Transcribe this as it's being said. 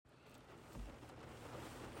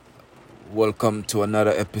Welcome to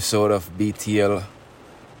another episode of BTL.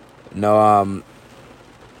 Now,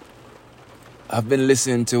 I've been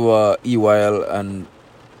listening to EYL, and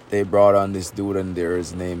they brought on this dude, and there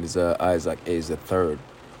his name is Isaac Hayes the third.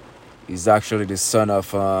 He's actually the son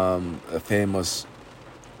of a famous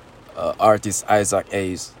artist, Isaac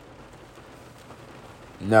Hayes.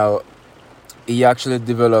 Now, he actually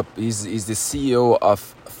developed. He's the CEO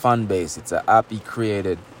of Fanbase. It's an app he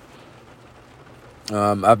created.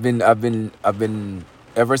 I've been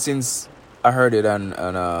ever since I heard it on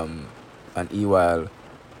EYL.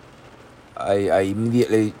 I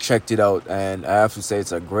immediately checked it out, and I have to say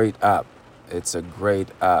it's a great app. It's a great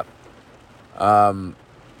app. Um,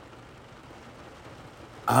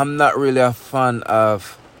 I'm not really a fan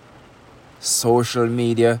of social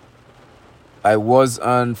media. I was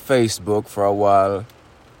on Facebook for a while.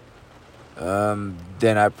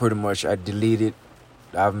 Then I deleted.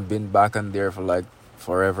 I haven't been back on there for like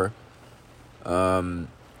forever. Um,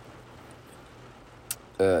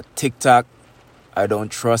 TikTok, I don't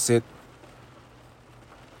trust it.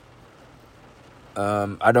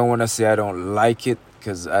 I don't want to say I don't like it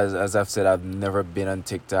because, as I've said, I've never been on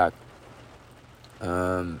TikTok.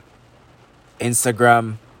 Um,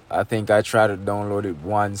 Instagram, I think I tried to download it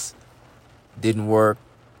once, didn't work.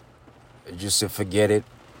 Just to forget it.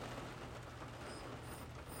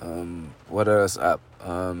 What else app?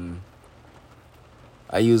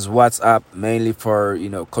 I use WhatsApp mainly for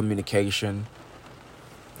communication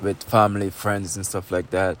with family, friends, and stuff like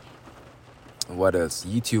that. What else?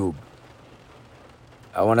 YouTube.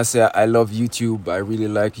 I want to say I love YouTube. I really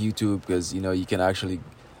like YouTube because you can actually.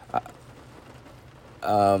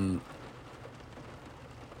 Um,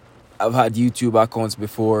 I've had YouTube accounts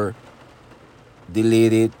before,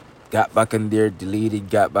 deleted, got back in there, deleted,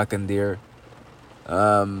 got back in there.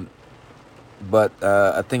 But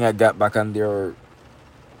I think I got back on there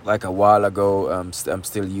like a while ago. I'm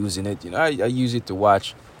still using it. I use it to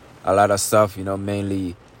watch a lot of stuff.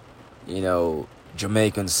 Mainly,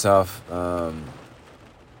 Jamaican stuff.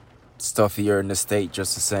 Stuff here in the state,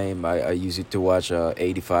 just the same. I use it to watch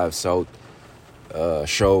 85 South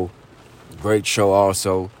show. Great show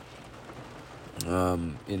also.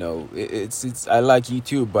 It's I like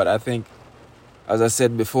YouTube, but I think, as I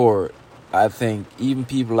said before, I think even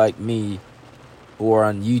people like me who are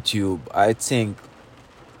on YouTube, I think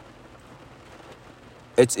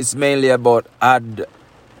it's mainly about ad.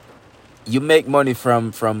 You make money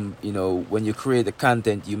from when you create the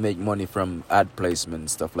content, you make money from ad placement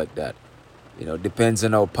and stuff like that. Depends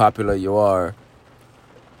on how popular you are.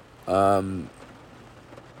 The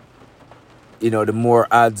more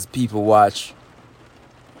ads people watch,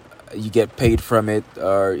 you get paid from it,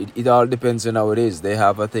 or it all depends on how it is. They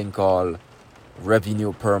have a thing called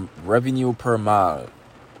revenue per mile.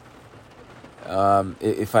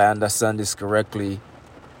 If I understand this correctly,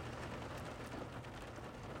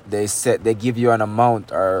 they give you an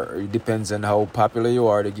amount, or it depends on how popular you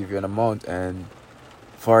are. They give you an amount, and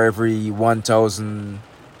for every 1,000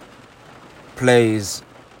 plays,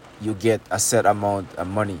 you get a set amount of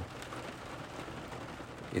money.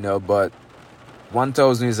 But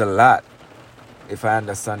 1,000 is a lot, if I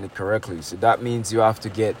understand it correctly. So that means you have to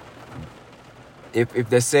get,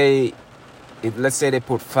 if let's say they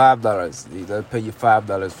put $5, they'll pay you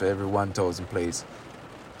 $5 for every 1,000 plays.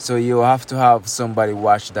 So you have to have somebody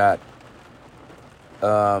watch that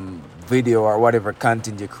video or whatever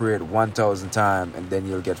content you create 1,000 times, and then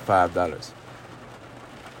you'll get $5.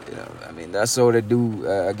 That's how they do.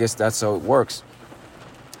 I guess that's how it works.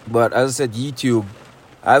 But as I said, YouTube,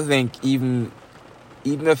 I think even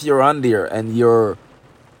if you're on there and you're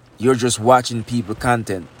just watching people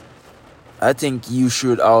content, I think you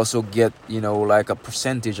should also get like a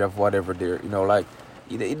percentage of whatever they're like.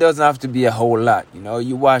 It doesn't have to be a whole lot.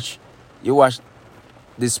 You watch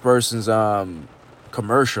this person's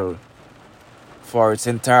commercial for its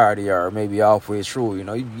entirety, or maybe halfway through.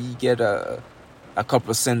 You get a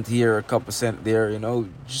couple cent here, a couple cent there.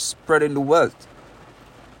 Just spreading the wealth.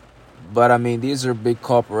 But these are big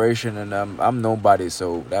corporations, and I'm nobody,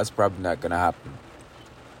 so that's probably not gonna happen.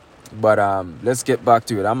 But let's get back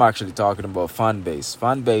to it. I'm actually talking about Fanbase.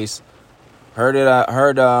 Fanbase, heard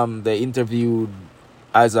they interviewed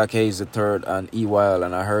Isaac Hayes the third on EYL,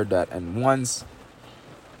 and I heard that. And once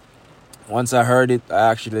I heard it,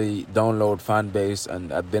 I actually download Fanbase,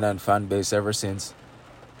 and I've been on Fanbase ever since.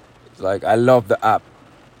 It's like, I love the app.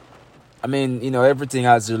 Everything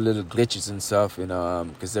has their little glitches and stuff,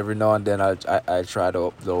 because every now and then I try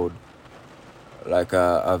to upload like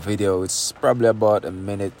a video. It's probably about a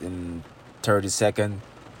minute and 30 seconds,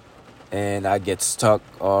 and I get stuck,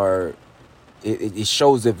 or it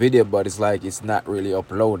shows the video, but it's like it's not really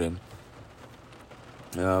uploading.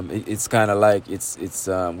 It's kind of like it's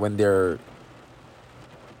when they're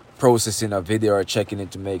processing a video or checking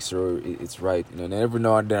it to make sure it's right. And every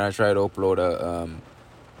now and then I try to upload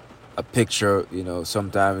a picture.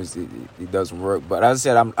 Sometimes it doesn't work. But as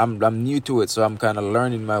I said, I'm new to it, so I'm kind of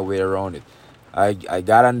learning my way around it. I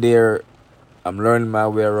got on there. I'm learning my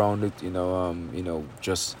way around it.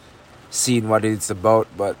 Just seeing what it's about.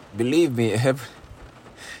 But believe me,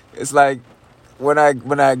 it's like when I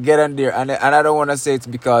get on there, and I don't want to say it's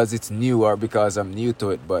because it's new or because I'm new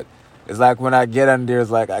to it, but it's like when I get on there, it's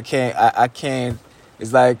like I can't.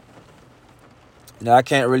 It's like I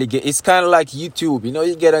can't really get. It's kind of like YouTube.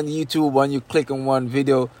 You get on YouTube when you click on one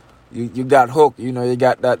video, you got hooked. You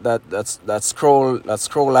got that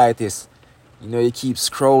scrollitis. You keep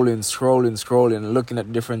scrolling, looking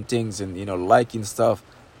at different things and liking stuff.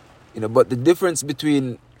 But the difference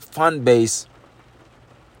between Fanbase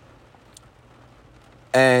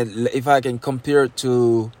and if I can compare it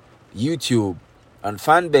to YouTube, on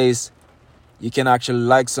Fanbase, you can actually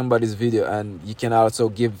like somebody's video and you can also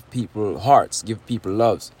give people hearts, give people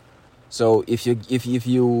loves. So if you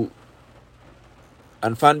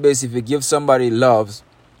on Fanbase, if you give somebody loves,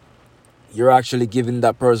 you're actually giving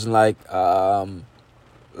that person like 1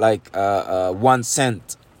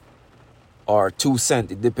 cent or 2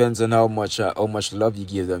 cents. It depends on how much love you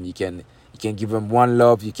give them. You can give them one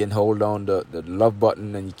love. You can hold down the love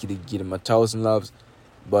button and you can give them 1,000 loves.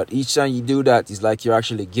 But each time you do that, it's like you're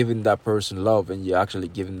actually giving that person love and you're actually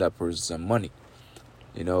giving that person some money.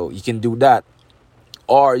 You can do that,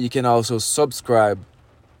 or you can also subscribe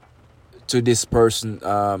to this person.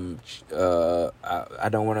 I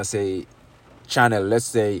don't want to say channel. Let's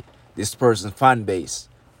say this person's fan base.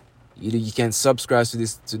 You can subscribe to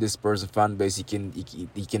this person's fan base. You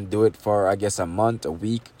can do it for, I guess, a month, a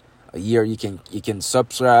week, a year. You can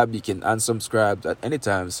subscribe. You can unsubscribe at any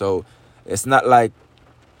time. So it's not like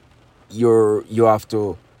you have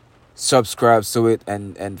to subscribe to it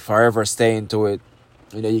and forever stay into it.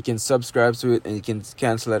 You can subscribe to it and you can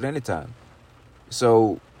cancel at any time.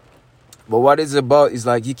 So, but what it's about is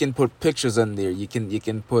like you can put pictures on there. You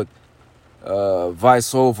can put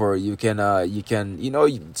voiceover. You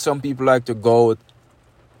can some people like to go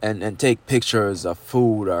and take pictures of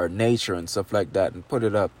food or nature and stuff like that and put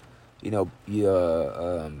it up.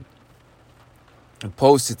 And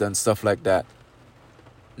post it and stuff like that.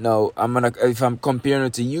 Now, if I'm comparing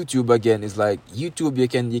it to YouTube again, it's like YouTube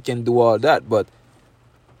you can do all that, but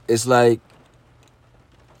it's like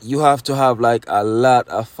you have to have like a lot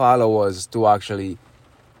of followers to actually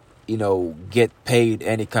get paid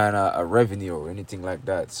any kind of a revenue or anything like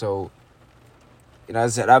that. So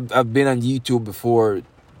as I said, I've been on YouTube before,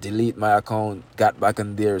 delete my account, got back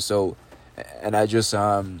on there. So, and I just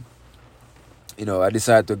I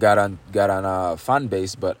decided to get on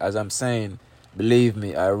Fanbase. But as I'm saying, believe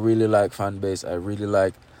me, I really like Fanbase. I really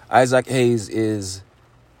like Isaac Hayes.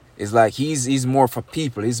 Is like he's more for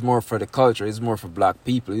people. He's more for the culture. He's more for black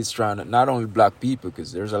people. He's trying to, not only black people,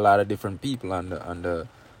 because there's a lot of different people on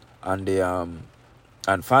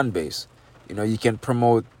Fanbase. You can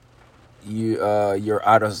promote your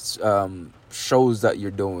other shows that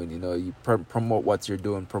you're doing. You promote what you're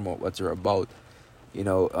doing, promote what you're about.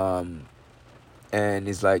 And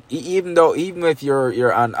it's like even if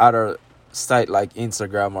you're on other site like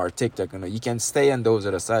Instagram or TikTok, you can stay on those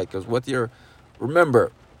other sites, because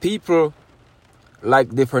remember, people like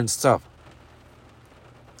different stuff.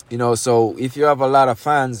 So if you have a lot of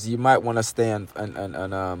fans, you might want to stay on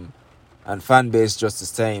Fanbase just the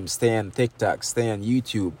same. Stay on TikTok, stay on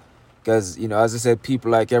YouTube, because as I said,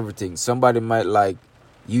 people like everything. Somebody might like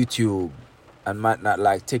YouTube and might not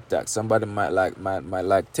like TikTok. Somebody might like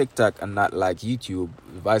TikTok and not like YouTube,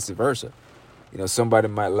 vice versa. Somebody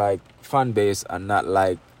might like Fanbase and not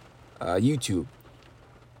like YouTube.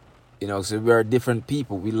 So we are different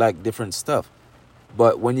people. We like different stuff.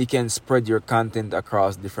 But when you can spread your content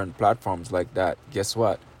across different platforms like that, guess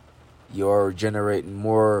what? You're generating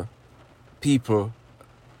more people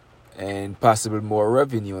and possibly more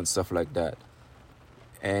revenue and stuff like that.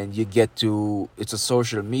 And it's a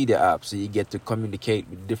social media app, so you get to communicate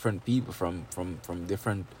with different people from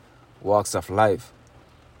different walks of life.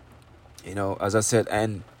 As I said,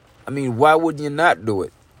 and I mean, why would you not do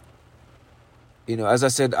it? As I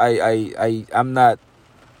said, I'm not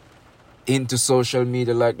into social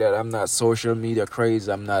media like that. I'm not social media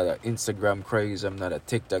crazy. I'm not an Instagram crazy. I'm not a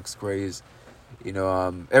TikTok's crazy.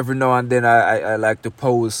 Every now and then I like to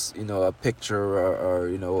post, a picture or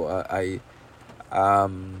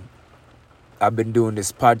I've been doing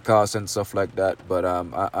this podcast and stuff like that. But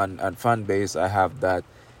on Fanbase, I have that,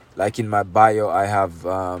 like in my bio, I have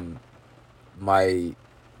my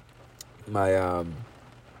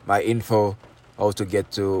my info, how to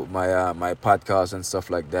get to my podcast and stuff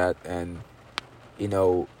like that. And you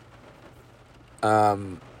know,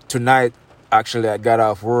 tonight actually I got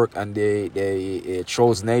off work, and they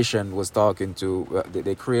Trolls Nation was talking to.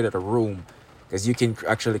 They created a room, because you can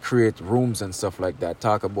actually create rooms and stuff like that,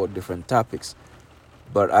 talk about different topics.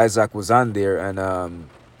 But Isaac was on there, and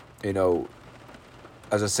you know,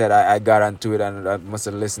 as I said, I got onto it, and I must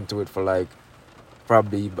have listened to it for like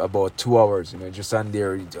probably about 2 hours. Just on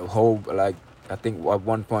there, the whole, like, I think at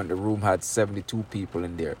one point the room had 72 people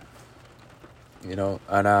in there.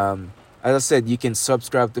 And as I said, you can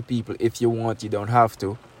subscribe to people if you want. You don't have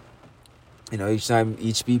to.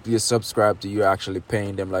 Each people you subscribe to, you're actually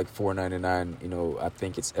paying them like $4.99. I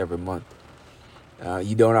think it's every month.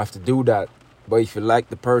 You don't have to do that, but if you like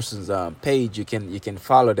the person's page, you can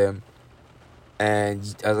follow them, and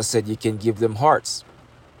as I said, you can give them hearts.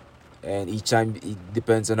 And each time, it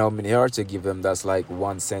depends on how many hearts you give them. That's like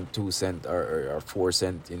 1 cent, 2 cent, or 4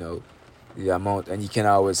 cent. The amount, and you can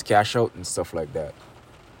always cash out and stuff like that.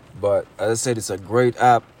 But as I said, it's a great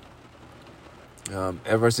app.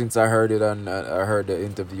 Ever since I heard it I heard the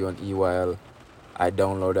interview on EYL, I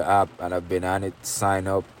downloaded the app and I've been on it. Sign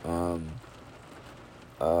up.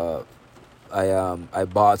 I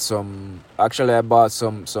bought some. Actually, I bought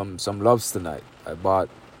some loves tonight. I bought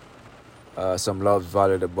some loves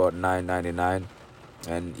valued about $9.99,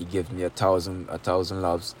 and he gives me a thousand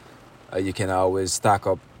loves. You can always stack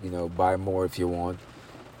up. Buy more if you want.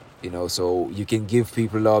 So you can give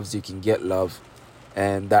people loves, you can get love,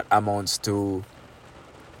 and that amounts to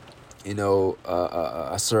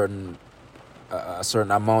a certain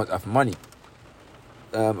amount of money.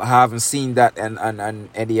 I haven't seen that on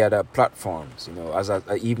any other platforms.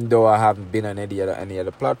 Even though I haven't been on any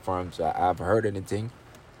other platforms, I haven't heard anything.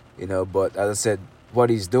 But as I said, what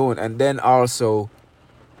he's doing, and then also,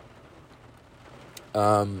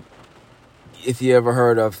 if you ever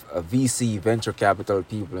heard of a VC, venture capital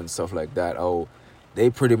people and stuff like that,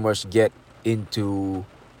 they pretty much get into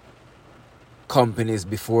companies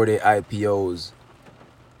before they IPOs.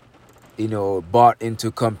 Bought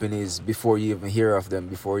into companies before you even hear of them,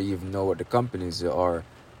 before you even know what the companies are.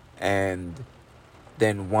 And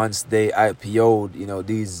then once they IPO'd,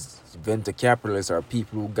 these venture capitalists are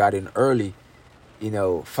people who got in early,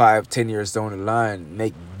 5-10 years down the line,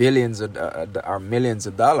 make billions or millions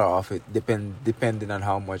of dollars off it, depending on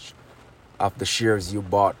how much of the shares you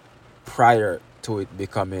bought prior to it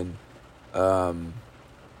becoming, getting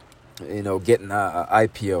a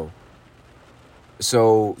IPO.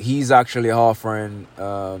 So he's actually offering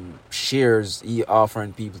shares. He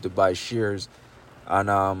offering people to buy shares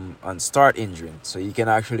on Start Engine. So you can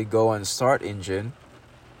actually go on Start Engine,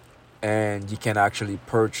 and you can actually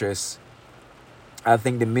purchase. I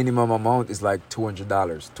think the minimum amount is like $200,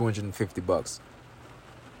 $250.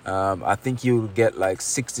 I think you get like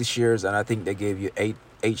 60 shares, and I think they gave you eight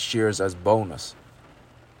shares as bonus.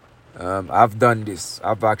 I've done this.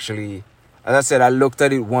 I've actually, as I said, I looked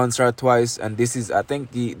at it once or twice, and I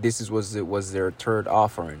think this was their third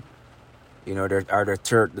offering.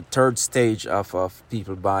 The third stage of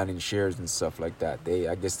people buying in shares and stuff like that.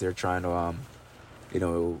 I guess they're trying to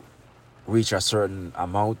reach a certain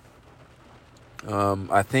amount.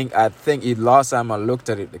 I think it last time I looked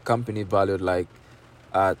at it, the company valued like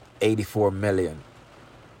at 84 million.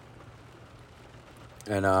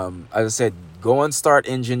 And as I said, go on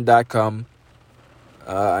startengine.com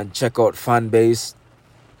and check out Fanbase.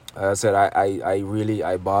 As I said,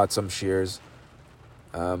 I bought some shares.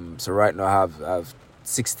 So right now I have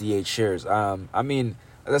 68 shares. I mean,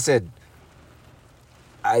 as I said,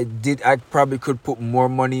 I probably could put more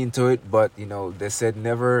money into it, but they said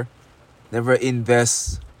never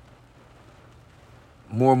invest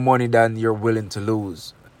more money than you're willing to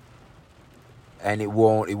lose, and it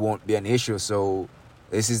won't be an issue. So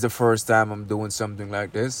this is the first time I'm doing something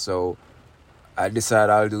like this, so I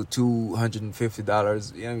decided I'll do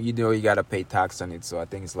 $250. You gotta pay tax on it, so I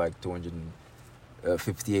think it's like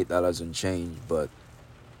 $258 and change. But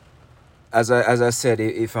as I said,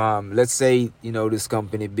 if let's say this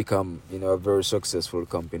company become a very successful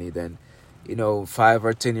company, then 5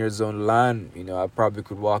 or 10 years down the line, I probably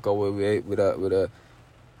could walk away with a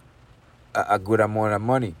good amount of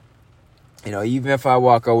money. Even if I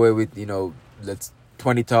walk away with let's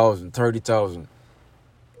 20,000, 30,000,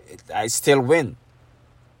 I still win.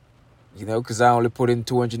 Because I only put in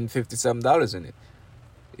 $257 in it.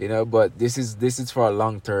 But this is for a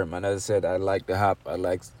long term, and as I said, I like the app. I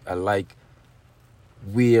like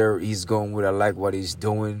where he's going with. I like what he's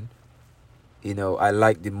doing. I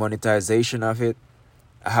like the monetization of it.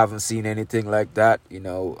 I haven't seen anything like that.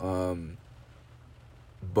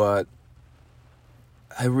 But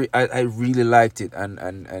I really liked it,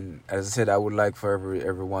 and as I said, I would like for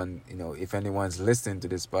everyone, if anyone's listening to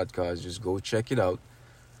this podcast, just go check it out.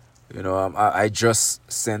 I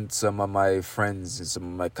just sent some of my friends and some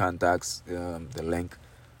of my contacts the link,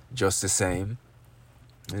 just the same.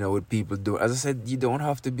 With people do, as I said, you don't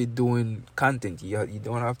have to be doing content. You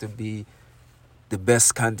don't have to be the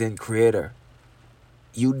best content creator.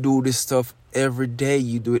 You do this stuff every day.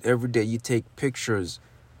 You do it every day. You take pictures,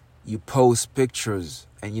 you post pictures,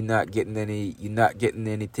 and you're not getting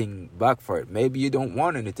anything back for it. Maybe you don't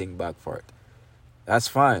want anything back for it. That's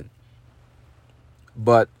fine.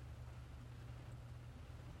 But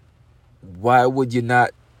why would you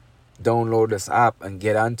not download this app and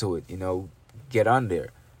get onto it? Get on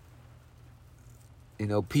there.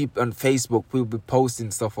 People on Facebook, people be posting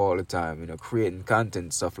stuff all the time, creating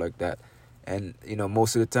content, stuff like that. And,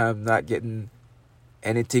 most of the time not getting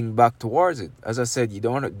anything back towards it. As I said,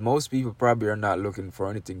 most people probably are not looking for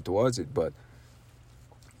anything towards it, but,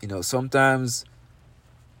 sometimes,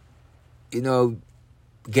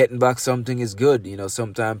 getting back something is good.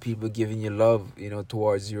 Sometimes people giving you love,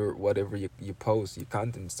 towards your, whatever you post, your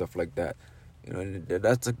content, stuff like that. And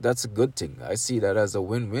that's a good thing. I see that as a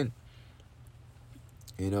win-win.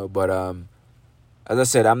 But as I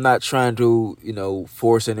said, I'm not trying to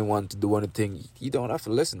force anyone to do anything. You don't have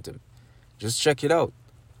to listen to me. Just check it out.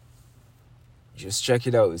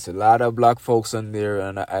 It's a lot of black folks on there,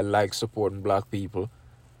 and I like supporting black people.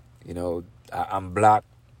 I'm black.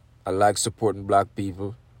 I like supporting black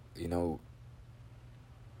people.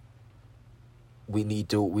 We need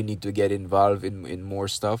to get involved in more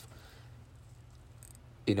stuff.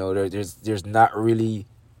 There's not really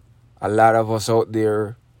a lot of us out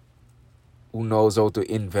there who knows how to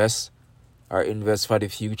invest or invest for the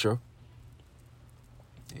future.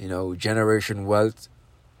 Generation wealth.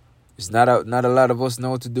 It's not a lot of us know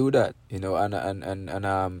how to do that.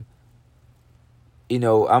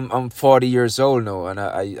 I'm 40 years old now, and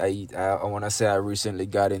I want to say I recently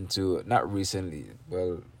got into, not recently,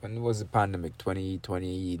 well, when was the pandemic?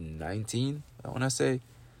 2019, I want to say.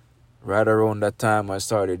 Right around that time, I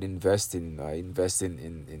started investing. I invested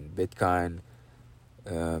in Bitcoin.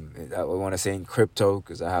 I want to say in crypto,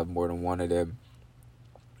 because I have more than one of them.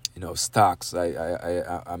 Stocks.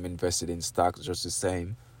 I'm invested in stocks just the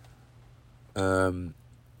same. And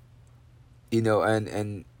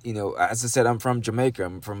as I said, I'm from Jamaica.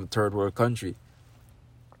 I'm from a third world country.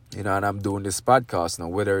 And I'm doing this podcast now.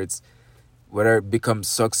 Whether it becomes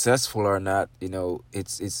successful or not,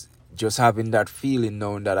 it's just having that feeling,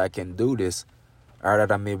 knowing that I can do this, or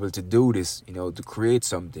that I'm able to do this, to create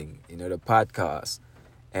something, the podcast.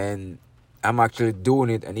 And I'm actually doing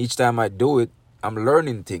it, and each time I do it, I'm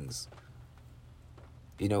learning things.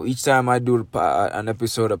 Each time I do an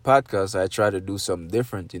episode of podcast, I try to do something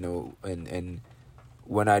different, and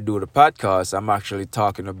when I do the podcast, I'm actually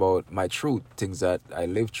talking about my truth, things that I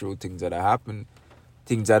live through, things that happen,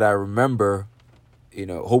 things that I remember.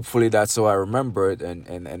 Hopefully that's how I remember it,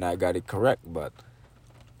 and I got it correct. But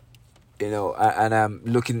and I'm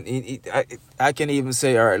looking. I can even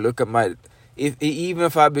say, all right, look at my. Even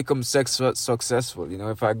if I become successful,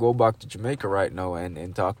 if I go back to Jamaica right now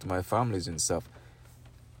and talk to my families and stuff,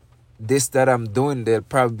 this that I'm doing, they'll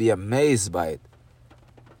probably be amazed by it.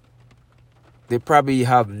 They probably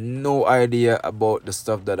have no idea about the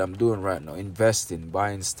stuff that I'm doing right now, investing,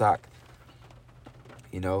 buying stock.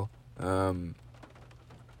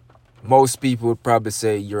 Most people would probably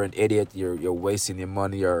say you're an idiot, you're wasting your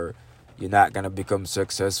money, or you're not gonna become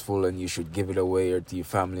successful and you should give it away or to your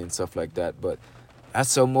family and stuff like that. But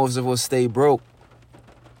that's how most of us stay broke.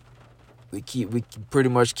 We pretty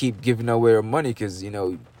much keep giving away our money because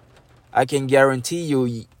I can guarantee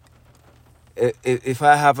you, if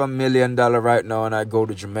I have $1 million right now and I go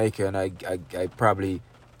to Jamaica and I probably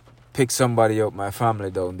pick somebody out, my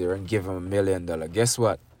family down there, and give them $1 million, guess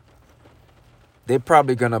what? They're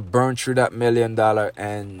probably going to burn through that $1 million,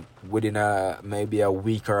 and within maybe a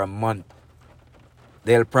week or a month,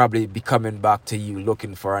 they'll probably be coming back to you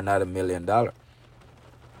looking for another $1 million.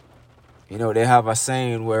 They have a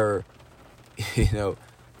saying where,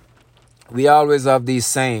 we always have these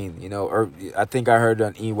saying, or I think I heard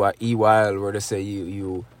on E. Wild where they say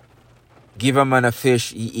you give a man a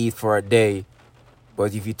fish, he eat for a day,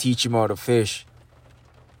 but if you teach him how to fish,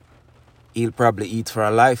 he'll probably eat for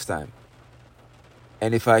a lifetime.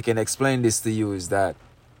 And if I can explain this to you, is that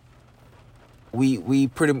we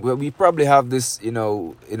probably have this, in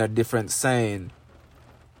a different saying.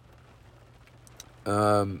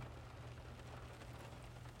 How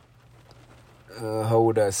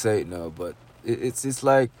would I say it now? But it's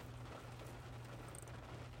like,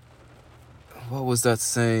 what was that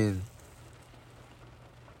saying?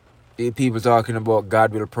 People talking about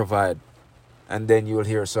God will provide. And then you'll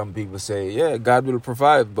hear some people say, yeah, God will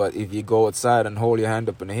provide. But if you go outside and hold your hand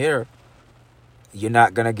up in the air, you're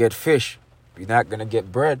not going to get fish. You're not going to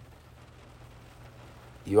get bread.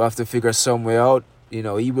 You have to figure some way out.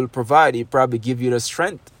 He will provide. He probably give you the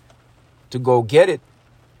strength to go get it.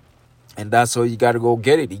 And that's how you got to go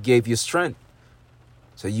get it. He gave you strength.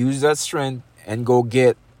 So use that strength and go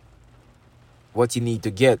get what you need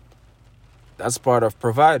to get. That's part of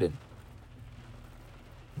providing.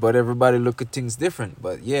 But everybody look at things different.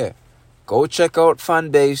 But yeah, go check out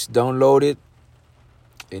Fanbase, download it.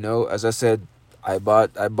 As I said, I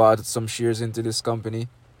bought some shares into this company,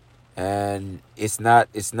 and it's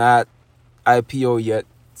not IPO yet.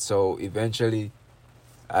 So eventually,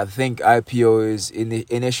 I think IPO is in the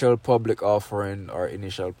initial public offering or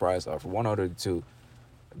initial price offer, one out of the two.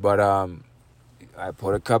 But I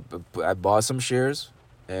bought some shares,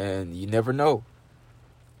 and you never know.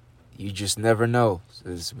 You just never know.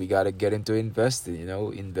 So we got to get into investing,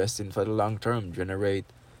 investing for the long term, generate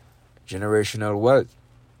generational wealth,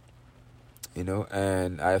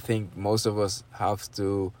 and I think most of us have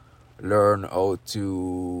to learn how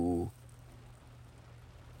to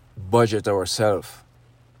budget ourselves,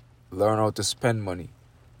 learn how to spend money,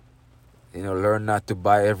 learn not to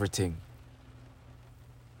buy everything,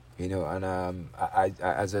 and I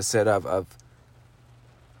as I said, I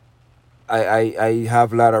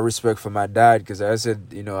have a lot of respect for my dad, because I said,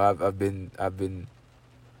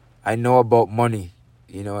 I know about money,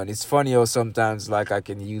 and it's funny how sometimes like I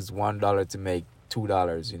can use $1 to make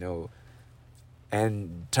 $2,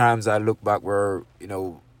 and times I look back where,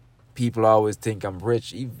 people always think I'm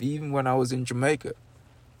rich, even when I was in Jamaica.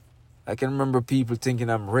 I can remember people thinking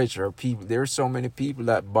I'm rich, or there's so many people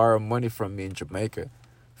that borrow money from me in Jamaica,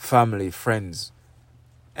 family, friends,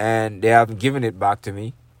 and they haven't given it back to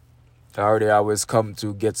me. Or they always come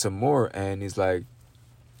to get some more, and it's like,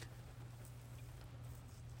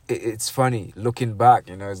 it's funny looking back,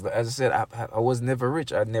 as I said, I was never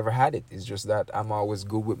rich. I never had it. It's just that I'm always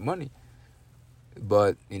good with money.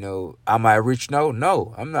 But, am I rich now?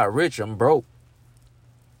 No, I'm not rich. I'm broke.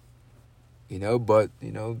 But,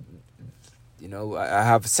 I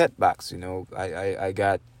have setbacks. I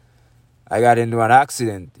got into an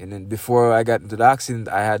accident, and then before I got into the accident,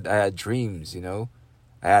 I had dreams,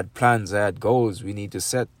 I had plans, I had goals. We need to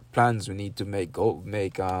set plans. We need to make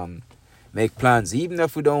plans. Even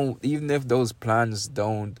if those plans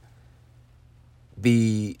don't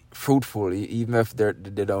be fruitful, even if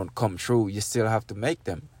they don't come true, you still have to make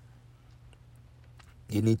them.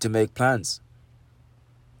 You need to make plans.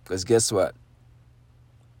 Because guess what?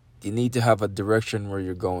 You need to have a direction where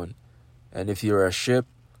you're going. And if you're a ship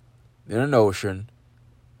in an ocean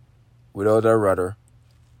without a rudder,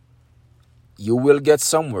 you will get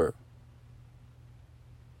somewhere.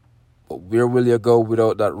 But where will you go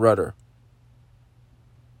without that rudder?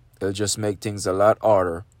 It'll just make things a lot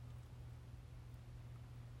harder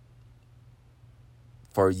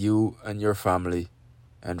for you and your family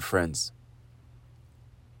and friends.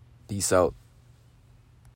 Peace out.